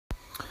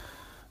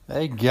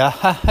Hey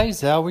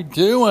guys, how we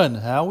doing?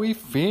 How we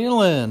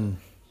feeling?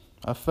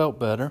 I felt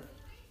better.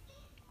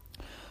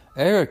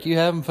 Eric, you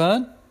having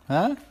fun?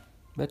 Huh?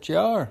 Bet you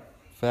are,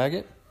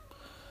 faggot.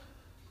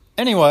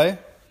 Anyway,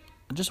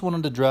 I just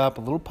wanted to drop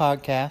a little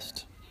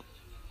podcast.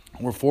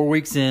 We're 4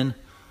 weeks in,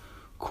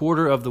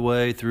 quarter of the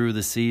way through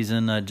the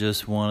season. I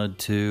just wanted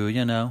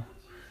to,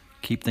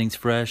 keep things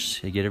fresh,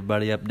 get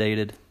everybody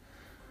updated.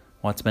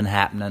 What's been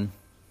happening.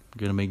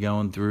 Going to be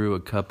going through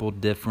a couple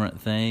different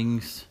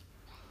things.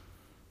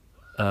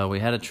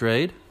 We had a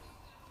trade.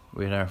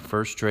 We had our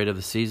first trade of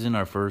the season,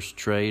 our first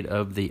trade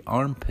of the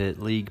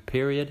Armpit League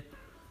period.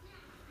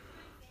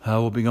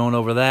 We'll be going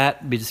over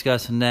that, be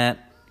discussing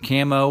that.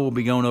 Camo, we'll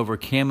be going over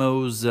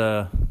Camo's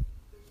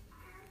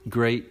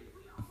great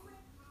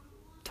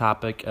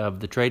topic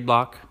of the trade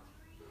block.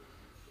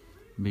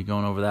 Be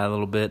going over that a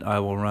little bit.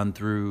 I will run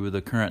through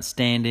the current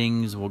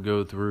standings. We'll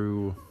go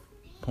through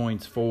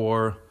points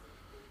for.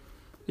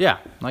 Yeah,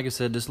 like I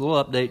said, just a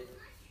little update.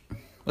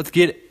 Let's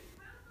get it.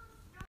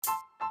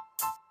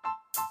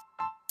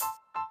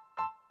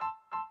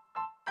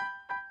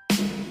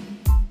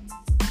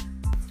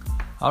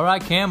 All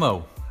right,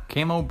 Camo.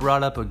 Camo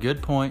brought up a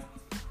good point.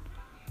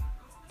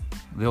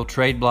 The old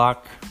trade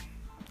block.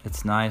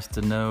 It's nice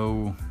to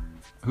know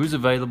who's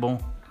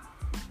available,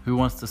 who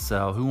wants to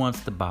sell, who wants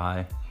to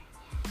buy.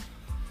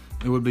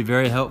 It would be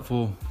very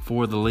helpful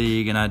for the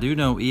league, and I do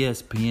know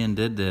ESPN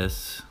did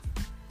this,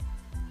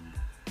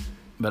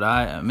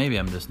 but maybe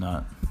I'm just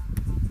not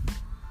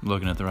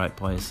looking at the right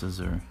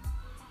places, or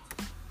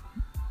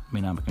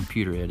I'm a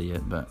computer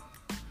idiot, but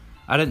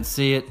I didn't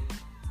see it.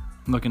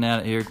 Looking at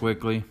it here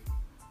quickly.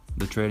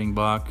 The trading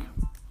block,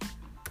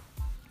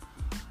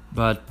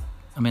 but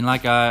I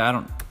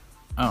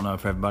don't know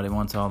if everybody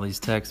wants all these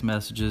text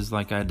messages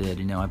like I did.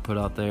 I put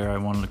out there I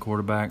wanted a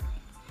quarterback,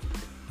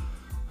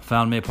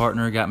 found me a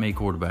partner, got me a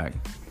quarterback.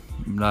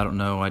 But I don't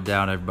know. I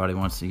doubt everybody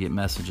wants to get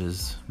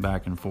messages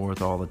back and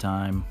forth all the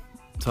time.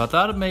 So I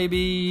thought of maybe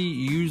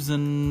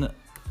using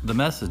the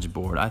message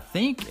board. I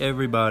think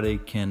everybody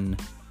can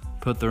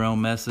put their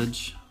own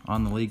message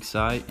on the league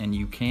site, and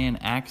you can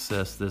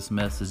access this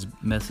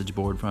message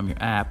board from your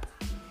app,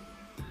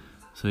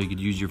 so you could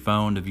use your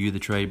phone to view the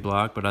trade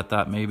block. But I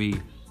thought maybe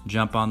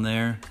jump on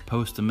there,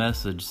 post a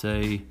message,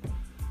 say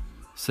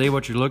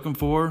what you're looking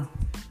for,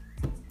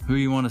 who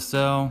you want to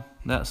sell,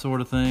 that sort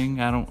of thing.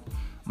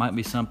 Might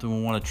be something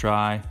we want to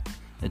try.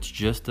 It's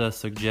just a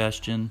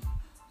suggestion.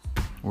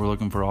 We're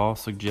looking for all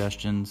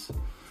suggestions.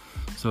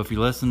 So if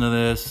you listen to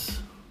this,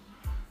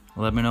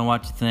 let me know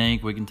what you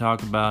think. We can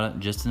talk about it.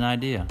 Just an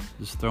idea.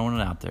 Just throwing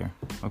it out there.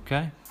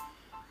 Okay?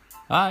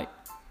 All right.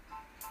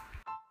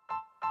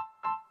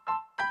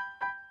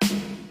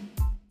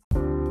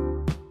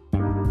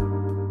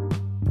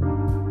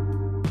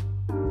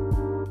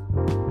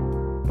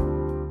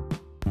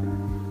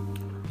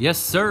 Yes,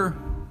 sir.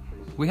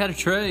 We had a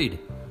trade.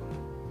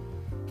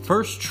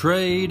 First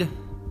trade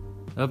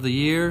of the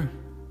year.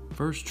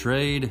 First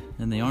trade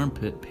in the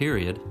Armpit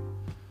period.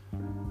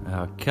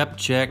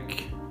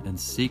 Kupchak and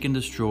Seek and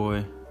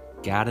Destroy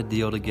got a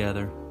deal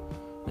together.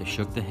 They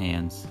shook the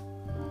hands.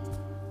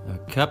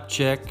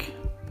 Kupchak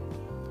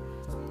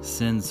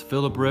sends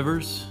Phillip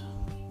Rivers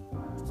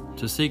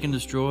to Seek and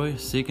Destroy.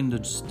 Seek and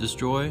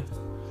Destroy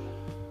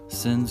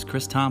sends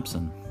Chris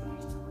Thompson.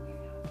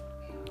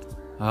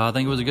 I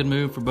think it was a good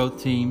move for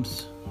both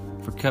teams.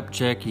 For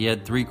Kupchak, he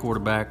had 3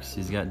 quarterbacks.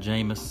 He's got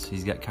Jameis.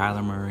 He's got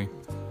Kyler Murray.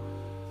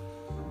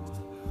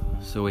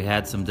 So we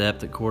had some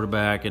depth at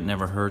quarterback. It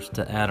never hurts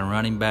to add a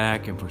running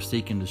back. And for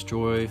Seek and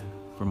Destroy,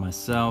 for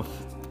myself,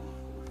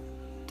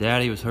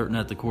 Daddy was hurting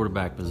at the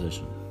quarterback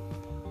position.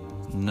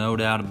 No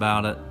doubt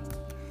about it.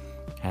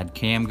 Had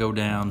Cam go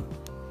down.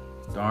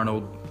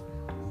 Darnold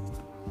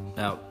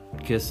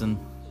out kissing.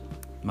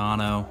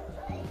 Mono.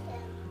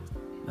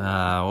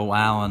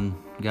 Allen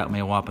got me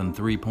a whopping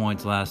 3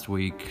 points last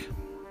week.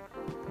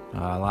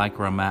 I like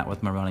where I'm at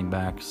with my running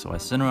back. So I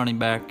sent a running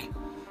back.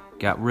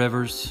 Got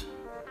Rivers.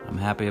 I'm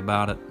happy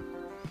about it.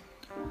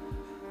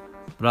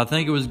 But I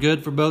think it was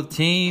good for both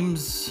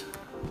teams.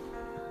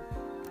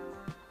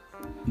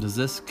 Does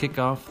this kick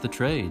off the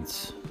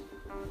trades?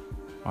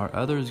 Are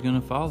others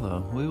going to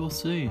follow? We will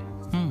see.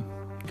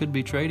 Could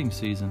be trading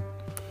season.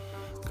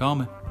 Call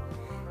me.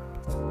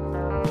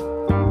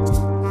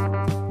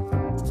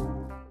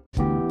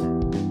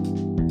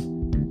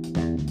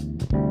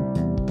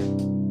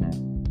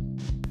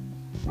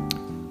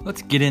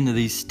 Let's get into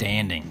these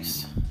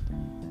standings.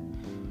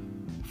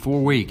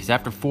 4 weeks.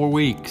 After 4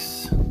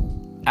 weeks,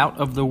 out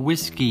of the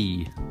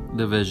whiskey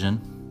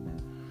division.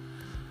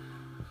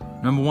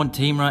 Number 1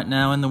 team right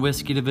now in the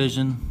whiskey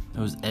division, it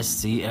was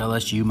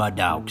SCLSU, my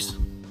dogs.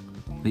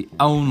 The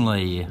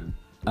only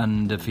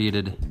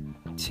undefeated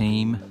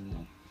team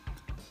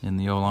in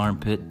the old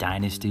Armpit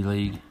Dynasty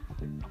League.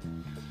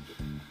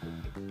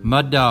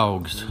 Mud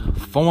Dogs,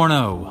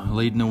 4-0,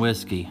 leading the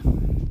whiskey.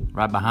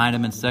 Right behind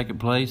them in second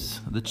place,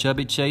 the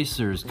Chubby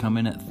Chasers come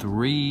in at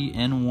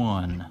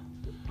 3-1.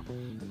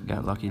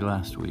 Got lucky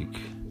last week.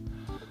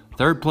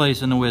 Third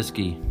place in the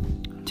whiskey,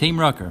 Team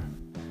Rucker.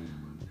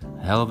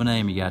 Hell of a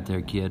name you got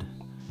there, kid.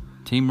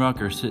 Team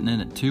Rucker sitting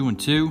in at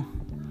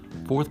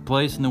 2-2. Fourth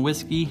place in the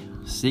whiskey,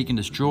 Seek and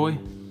Destroy,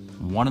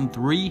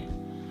 1-3.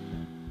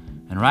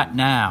 And right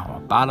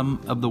now,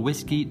 bottom of the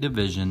whiskey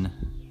division,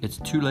 it's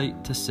too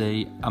late to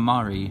say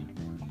Amari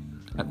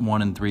at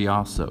 1-3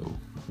 also.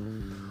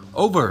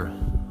 Over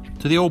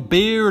to the old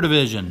beer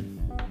division.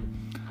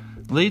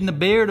 Leading the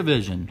beer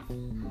division,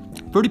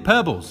 Fruity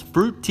Pebbles,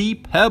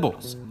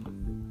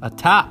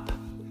 atop,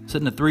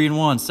 sitting at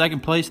 3-1.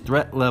 Second place,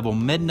 Threat Level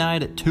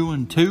Midnight at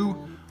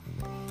 2-2.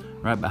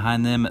 Right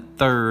behind them at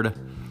third,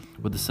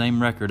 with the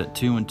same record at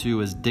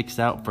 2-2 as Dick's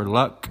Out for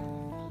Luck.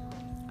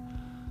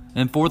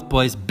 In fourth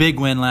place, big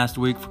win last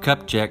week for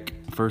Cup Check.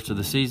 First of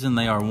the season,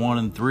 they are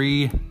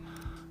 1-3.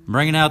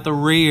 Bringing out the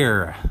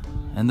rear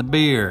and the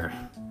beer,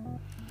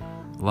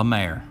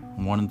 Lemaire,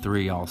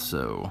 1-3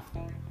 also.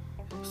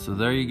 So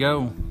there you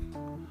go.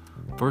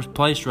 First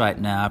place right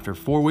now after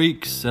 4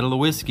 weeks out of the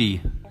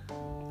whiskey.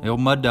 The old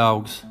Mud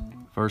Dogs,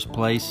 first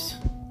place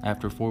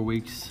after 4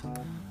 weeks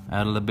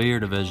out of the beer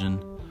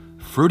division.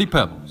 Fruity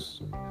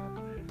Pebbles.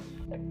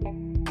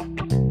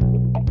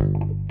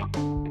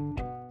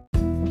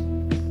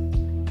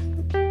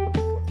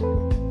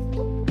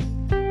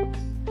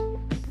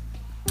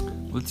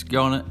 Let's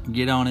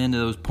get on into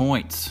those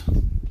points.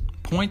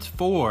 Points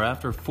 4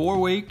 after 4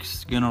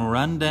 weeks. Gonna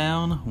run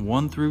down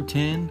 1 through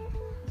 10.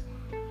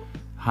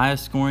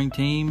 Highest scoring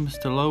teams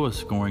to lowest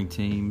scoring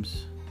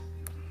teams.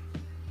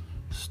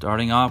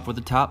 Starting off with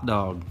the top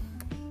dog.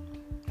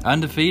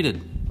 Undefeated.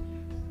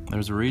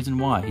 There's a reason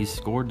why. He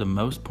scored the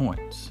most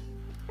points.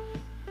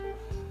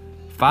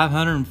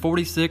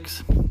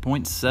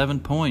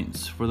 546.7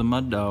 points for the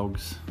Mud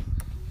Dogs.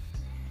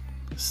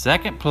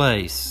 Second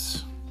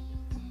place,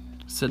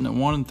 sitting at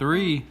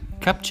 1-3,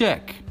 Cup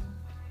Check.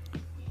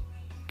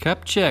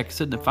 Cup Check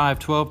sitting at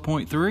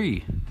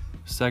 512.3.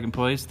 Second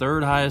place,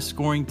 third highest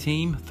scoring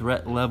team,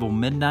 Threat Level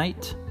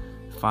Midnight,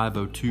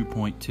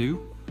 502.2.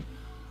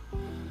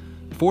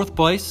 Fourth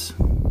place,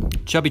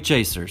 Chubby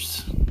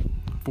Chasers,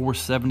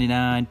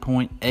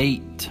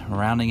 479.8,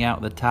 rounding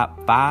out the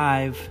top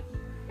 5.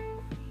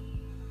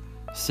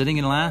 Sitting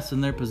in last in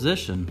their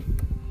position,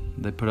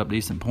 they put up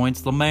decent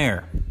points.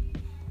 Lemaire,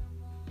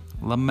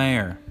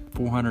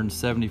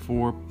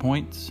 474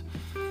 points.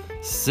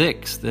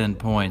 Sixth in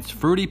points,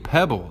 Fruity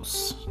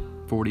Pebbles,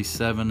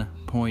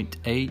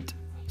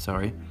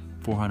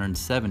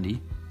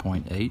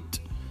 470.8.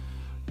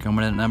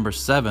 Coming in at number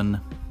 7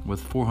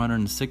 with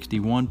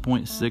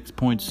 461.6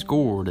 points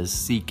scored is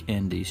Seek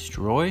and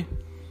Destroy.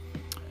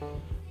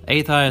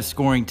 Eighth highest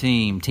scoring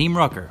team, Team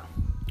Rucker,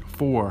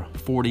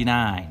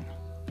 449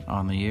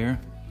 on the year.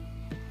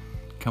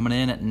 Coming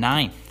in at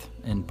 9th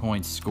in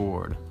points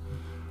scored,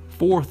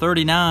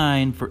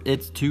 439 for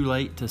It's Too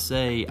Late to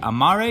Say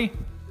Amare.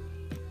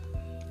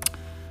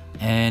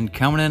 And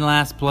coming in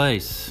last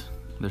place,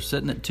 they're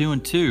sitting at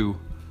 2-2.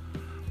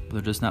 They're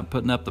just not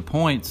putting up the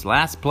points.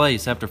 Last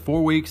place after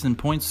 4 weeks in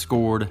points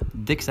scored,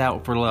 Dick's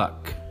Out for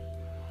Luck.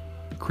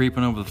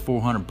 Creeping over the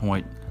 400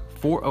 point,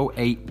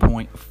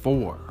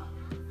 408.4.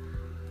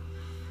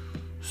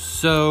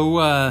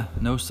 So,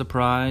 no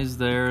surprise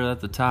there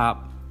at the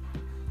top.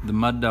 The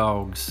Mud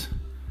Dogs,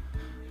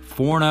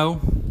 4-0.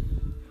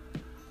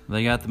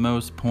 They got the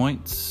most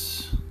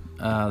points.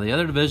 The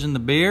other division, the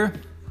beer,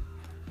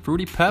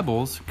 Fruity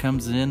Pebbles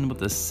comes in with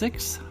the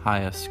 6th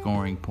highest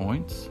scoring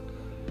points.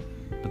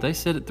 But they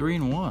sit at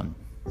 3-1.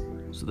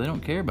 So they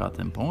don't care about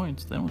them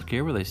points. They don't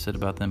care where they sit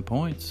about them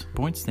points.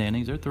 Point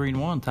standings, they're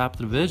 3-1, top of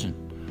the division.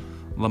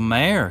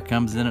 Lemaire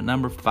comes in at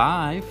number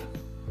 5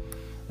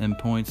 in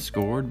points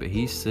scored, but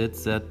he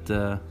sits at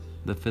the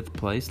 5th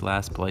place,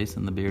 last place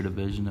in the beer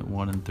division at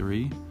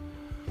 1-3.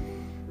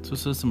 So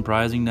some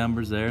surprising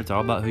numbers there. It's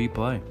all about who you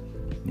play.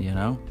 You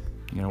know,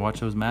 you gotta watch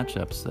those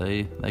matchups.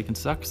 They can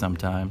suck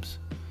sometimes.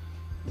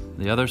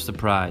 The other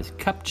surprise,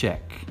 Cup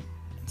Check,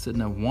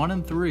 sitting at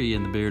 1-3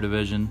 in the beer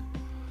division,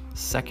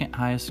 2nd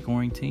highest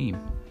scoring team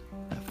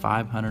at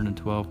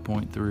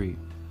 512.3.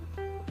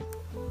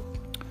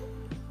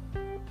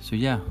 So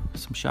yeah,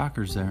 some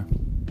shockers there.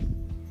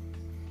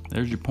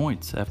 There's your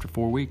points after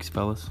 4 weeks,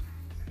 fellas.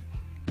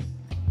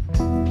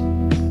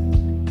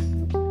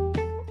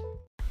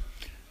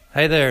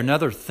 Hey there,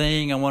 another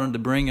thing I wanted to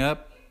bring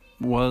up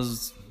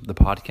was the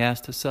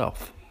podcast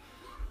itself.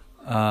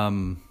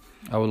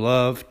 I would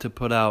love to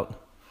put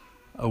out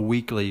a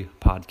weekly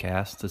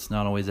podcast. It's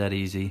not always that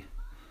easy.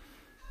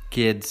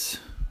 Kids,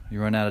 you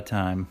run out of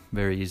time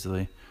very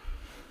easily.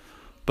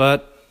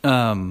 But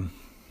the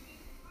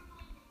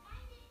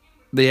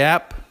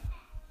app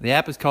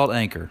is called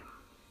Anchor.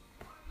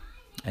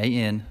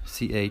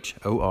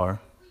 ANCHOR,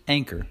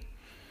 Anchor.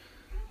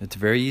 It's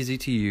very easy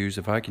to use.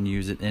 If I can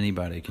use it,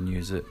 anybody can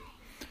use it.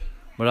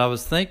 But I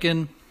was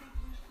thinking,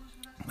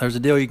 there's a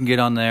deal you can get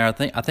on there. I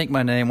think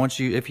my name, if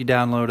you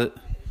download it,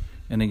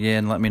 and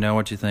again, let me know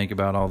what you think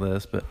about all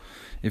this. But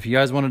if you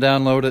guys want to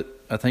download it,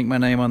 I think my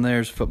name on there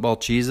is Football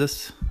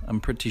Jesus.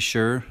 I'm pretty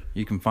sure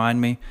you can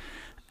find me.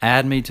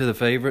 Add me to the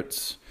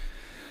favorites.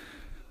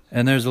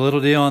 And there's a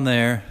little deal on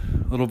there,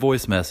 a little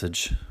voice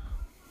message.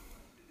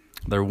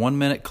 They're 1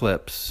 minute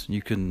clips.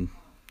 You can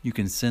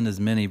send as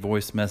many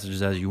voice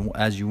messages as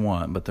you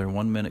want, but they're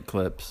 1 minute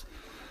clips.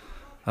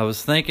 I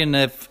was thinking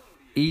if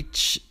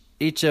each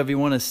of you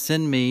want to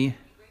send me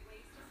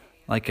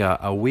like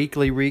a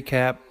weekly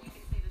recap,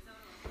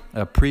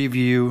 a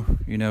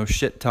preview,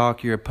 shit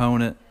talk your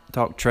opponent,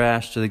 talk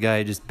trash to the guy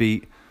you just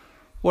beat,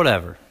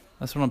 whatever.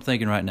 That's what I'm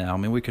thinking right now. I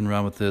mean, we can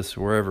run with this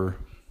wherever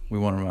we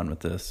want to run with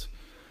this.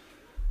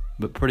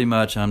 But pretty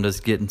much I'm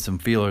just getting some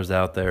feelers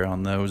out there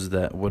on those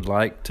that would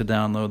like to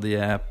download the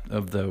app,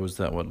 of those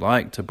that would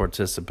like to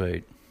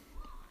participate.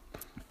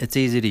 It's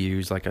easy to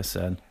use, like I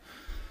said.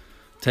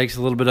 Takes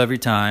a little bit of your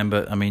time,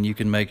 but I mean, you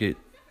can make it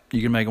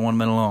 1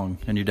 minute long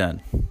and you're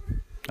done.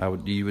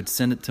 You would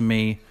send it to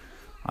me.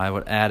 I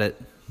would add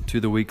it to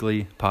the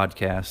weekly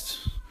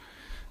podcast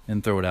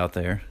and throw it out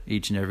there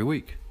each and every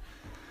week.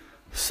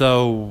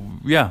 So,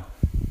 yeah,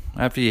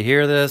 after you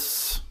hear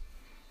this,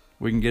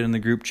 we can get in the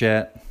group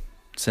chat,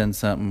 send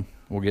something,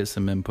 we'll get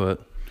some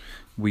input.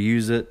 We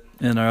use it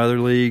in our other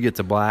league. It's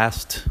a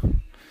blast.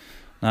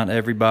 Not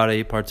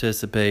everybody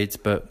participates,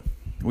 but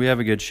we have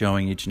a good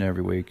showing each and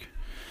every week.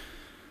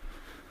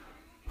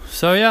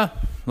 So, yeah,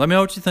 let me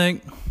know what you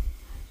think.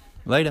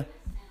 Later.